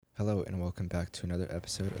Hello and welcome back to another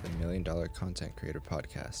episode of the $1 Million Content Creator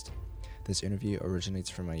Podcast. This interview originates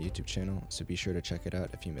from my YouTube channel, so be sure to check it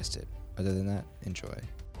out if you missed it. Other than that, enjoy.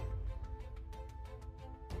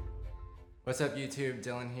 What's up YouTube,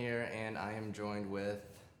 Dylan here, and I am joined with...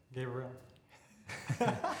 Gabriel.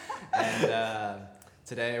 And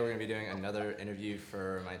today we're going to be doing another interview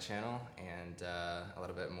for my channel and a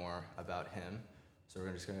little bit more about him. So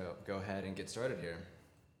we're just going to go ahead and get started here.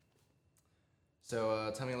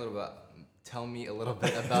 So tell me a little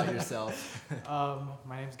bit about yourself.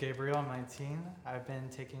 My name's Gabriel. I'm 19. I've been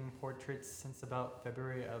taking portraits since about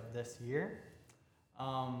February of this year.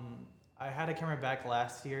 I had a camera back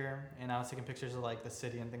last year, and I was taking pictures of like the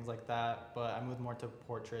city and things like that. But I moved more to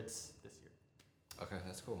portraits this year. Okay,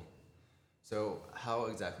 that's cool. So how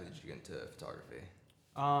exactly did you get into photography?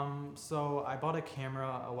 So I bought a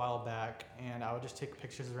camera a while back, and I would just take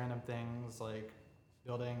pictures of random things like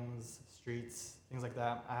buildings, streets, things like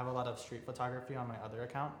that. I have a lot of street photography on my other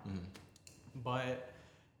account. But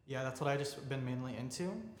yeah, that's what I just been mainly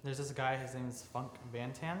into. There's this guy, his name is Funk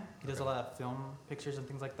Van Tan. He does a lot of film pictures and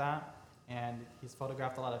things like that. And he's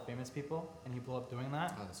photographed a lot of famous people, and he blew up doing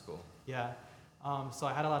that. Oh, that's cool. Yeah. So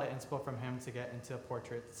I had a lot of inspo from him to get into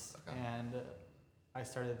portraits, and I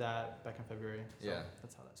started that back in February. So yeah.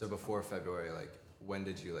 That's how that. So before February, like, when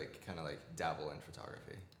did you kind of dabble in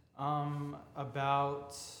photography?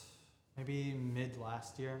 About maybe mid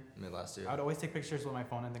last year. I would always take pictures with my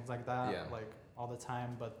phone and things like that, like all the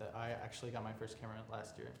time. But I actually got my first camera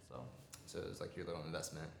last year, so it was like your little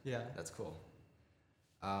investment. Yeah, that's cool.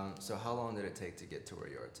 So how long did it take to get to where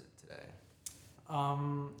you are today?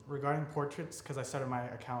 Regarding portraits, because I started my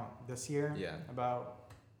account this year. Yeah.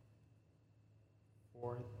 About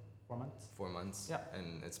 4 months. 4 months? Yeah.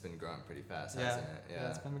 And it's been growing pretty fast, hasn't it? Yeah,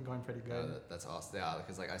 it's been going pretty good. Oh, that's awesome. Yeah,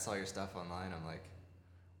 because I saw your stuff online. I'm like,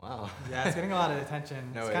 wow. Yeah, it's getting a lot of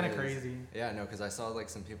attention. No, it's kind of crazy. Yeah, no, because I saw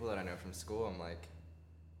some people that I know from school. I'm like,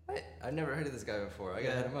 what? I've never heard of this guy before. I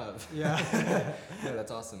gotta hit him up. Yeah. Yeah,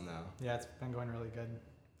 that's awesome though. Yeah, it's been going really good.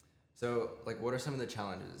 So, what are some of the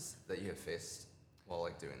challenges that you have faced while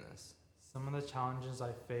doing this? Some of the challenges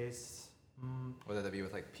I face, whether that be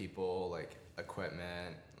with people,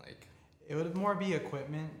 equipment, It would more be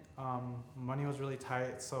equipment. Money was really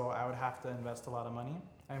tight, so I would have to invest a lot of money.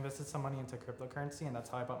 I invested some money into cryptocurrency, and that's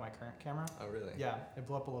how I bought my current camera. Oh, really? Yeah, it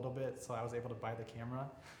blew up a little bit, so I was able to buy the camera.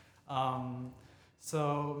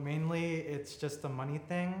 So mainly it's just a money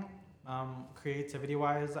thing.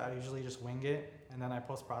 Creativity-wise, I usually just wing it, and then I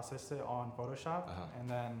post-process it on Photoshop, and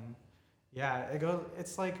then, yeah,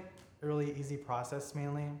 it's a really easy process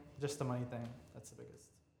mainly, just the money thing, that's the biggest.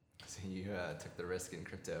 So you took the risk in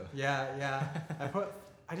crypto. Yeah.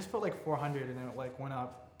 I just put 400 and it went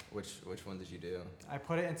up. Which one did you do? I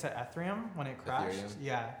put it into Ethereum when it crashed. Ethereum?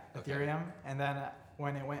 Yeah, Okay. Ethereum, and then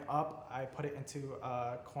when it went up, I put it into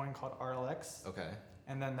a coin called RLX. Okay.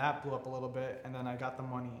 And then that blew up a little bit, and then I got the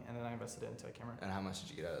money, and then I invested it into a camera. And how much did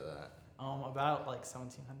you get out of that? About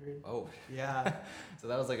 1,700. Oh. Yeah. So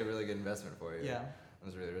that was a really good investment for you. Yeah. It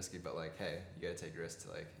was really risky, but hey, you gotta take risks to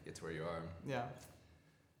get to where you are. Yeah.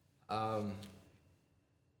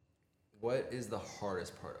 What is the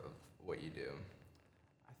hardest part of what you do?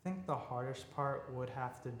 I think the hardest part would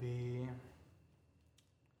have to be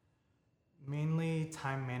mainly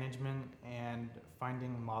time management and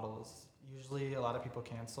finding models. Usually a lot of people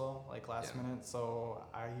cancel last minute, so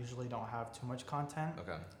I usually don't have too much content.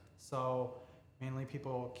 Okay. So mainly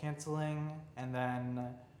people canceling, and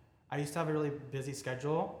then I used to have a really busy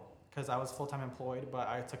schedule because I was full-time employed, but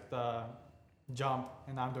I took the jump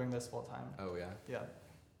and now I'm doing this full-time. Oh yeah? Yeah.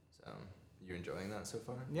 So you enjoying that so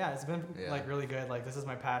far? Yeah, it's been really good. This is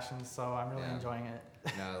my passion, so I'm really enjoying it.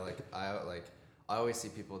 No, I always see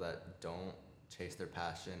people that don't chase their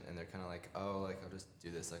passion, and they're kind of oh, I'll just do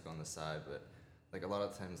this on the side, but a lot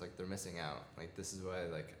of times they're missing out. This is why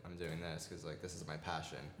I'm doing this, because this is my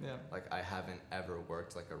passion. Yeah. I haven't ever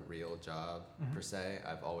worked a real job per se.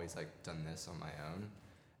 I've always done this on my own,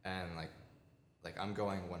 and I'm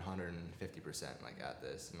going 150% at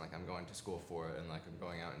this, and I'm going to school for it, and I'm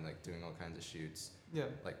going out and doing all kinds of shoots. Yeah.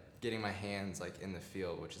 Getting my hands in the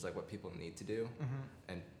field, which is what people need to do,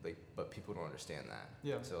 and but people don't understand that.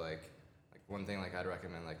 Yeah. So one thing I'd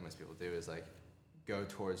recommend most people do is go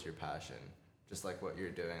towards your passion, just what you're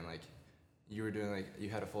doing. You were doing you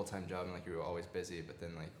had a full-time job and you were always busy, but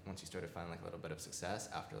then once you started finding a little bit of success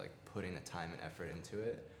after putting the time and effort into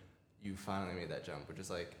it, you finally made that jump, which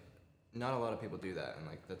is not a lot of people do that, and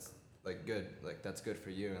that's good. That's good for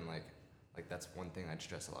you, and like that's one thing I'd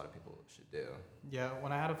stress a lot of people should do. Yeah,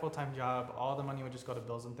 when I had a full-time job, all the money would just go to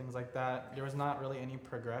bills and things like that. There was not really any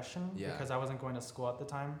progression because I wasn't going to school at the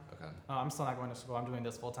time. Okay. I'm still not going to school. I'm doing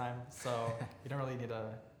this full-time, so you don't really need to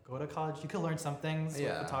go to college. You could learn some things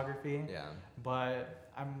with photography, but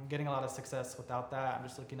I'm getting a lot of success without that. I'm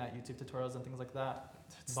just looking at YouTube tutorials and things like that.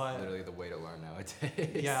 That's literally the way to learn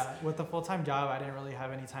nowadays. Yeah, with the full-time job, I didn't really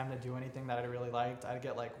have any time to do anything that I really liked. I'd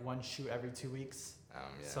get like one shoot every 2 weeks.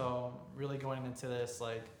 So really going into this,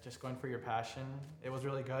 like just going for your passion, it was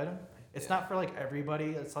really good. It's not for like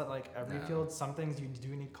everybody. It's not like every field. Some things you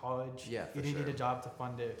do need college. Yeah, you do need a job to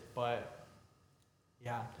fund it, but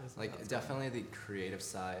yeah. Like definitely the creative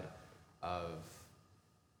side of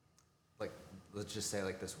like, let's just say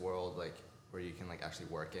like this world like where you can like actually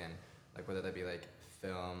work in, like whether that be like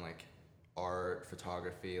film, like art,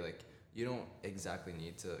 photography, like you don't exactly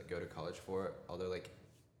need to go to college for it, although like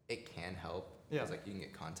it can help because like you can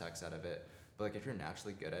get contacts out of it, but like if you're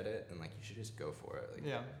naturally good at it, then like you should just go for it.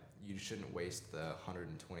 Like you shouldn't waste the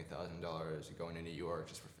 $120,000 going to New York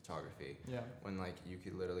just for photography when like you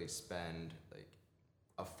could literally spend like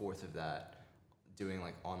a fourth of that doing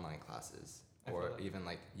like online classes or even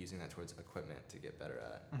like using that towards equipment to get better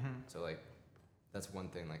at. So like that's one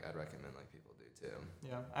thing like I'd recommend like people do too.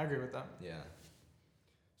 Yeah, I agree with that. Yeah.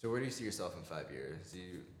 So where do you see yourself in 5 years? Do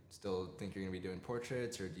you still think you're gonna be doing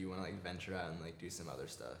portraits, or do you want to like venture out and like do some other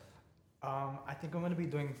stuff? I think I'm gonna be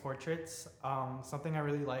doing portraits. Something I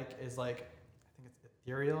really like is like, I think it's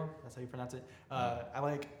ethereal. That's how you pronounce it. I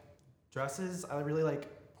like dresses. I really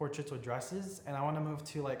like portraits with dresses, and I want to move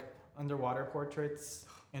to like underwater portraits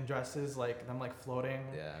and dresses, like them like floating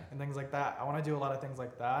and things like that. I want to do a lot of things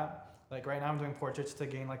like that. Like right now I'm doing portraits to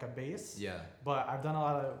gain like a base. Yeah. But I've done a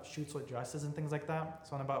lot of shoots with dresses and things like that.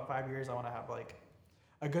 So in about 5 years, I want to have like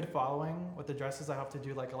a good following with the dresses. I hope to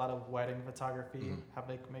do like a lot of wedding photography, have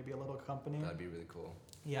like maybe a little company. That'd be really cool.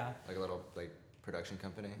 Yeah. Like a little like production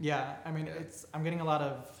company. Yeah. I mean, I'm getting a lot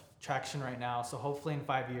of traction right now. So hopefully in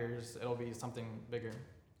 5 years, it'll be something bigger.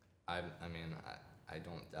 I mean, I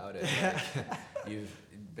don't doubt it. Like, you've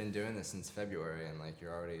been doing this since February, and like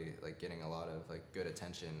you're already like getting a lot of like good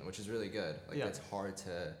attention, which is really good. Like it's hard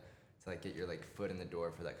to like get your like foot in the door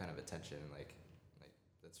for that kind of attention. Like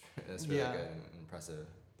that's really good and impressive.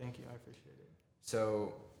 Thank you, I appreciate it.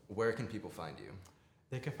 So where can people find you?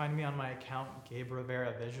 They can find me on my account,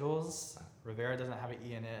 Gaberivravisuals. Rivera doesn't have an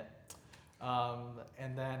E in it.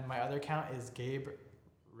 And then my other account is Gabe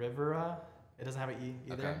Rivera. It doesn't have an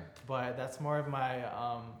E either, but that's more of my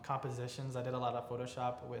compositions. I did a lot of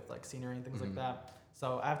Photoshop with like scenery and things like that.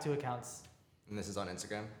 So I have 2 accounts. And this is on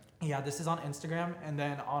Instagram? Yeah, this is on Instagram. And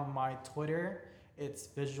then on my Twitter, it's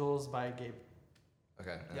Visuals by Gabe.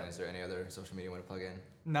 Okay, and then is there any other social media you want to plug in?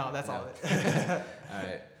 No, that's all. All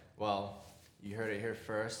right, well, you heard it here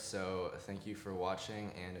first, so thank you for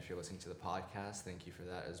watching, and if you're listening to the podcast, thank you for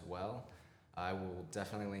that as well. I will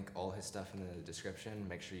definitely link all his stuff in the description.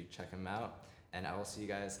 Make sure you check him out, and I will see you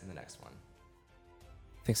guys in the next one.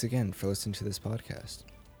 Thanks again for listening to this podcast.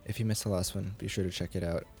 If you missed the last one, be sure to check it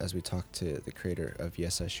out as we talk to the creator of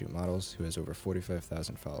Yes I Shoot Models, who has over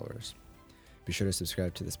 45,000 followers. Be sure to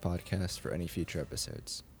subscribe to this podcast for any future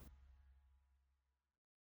episodes.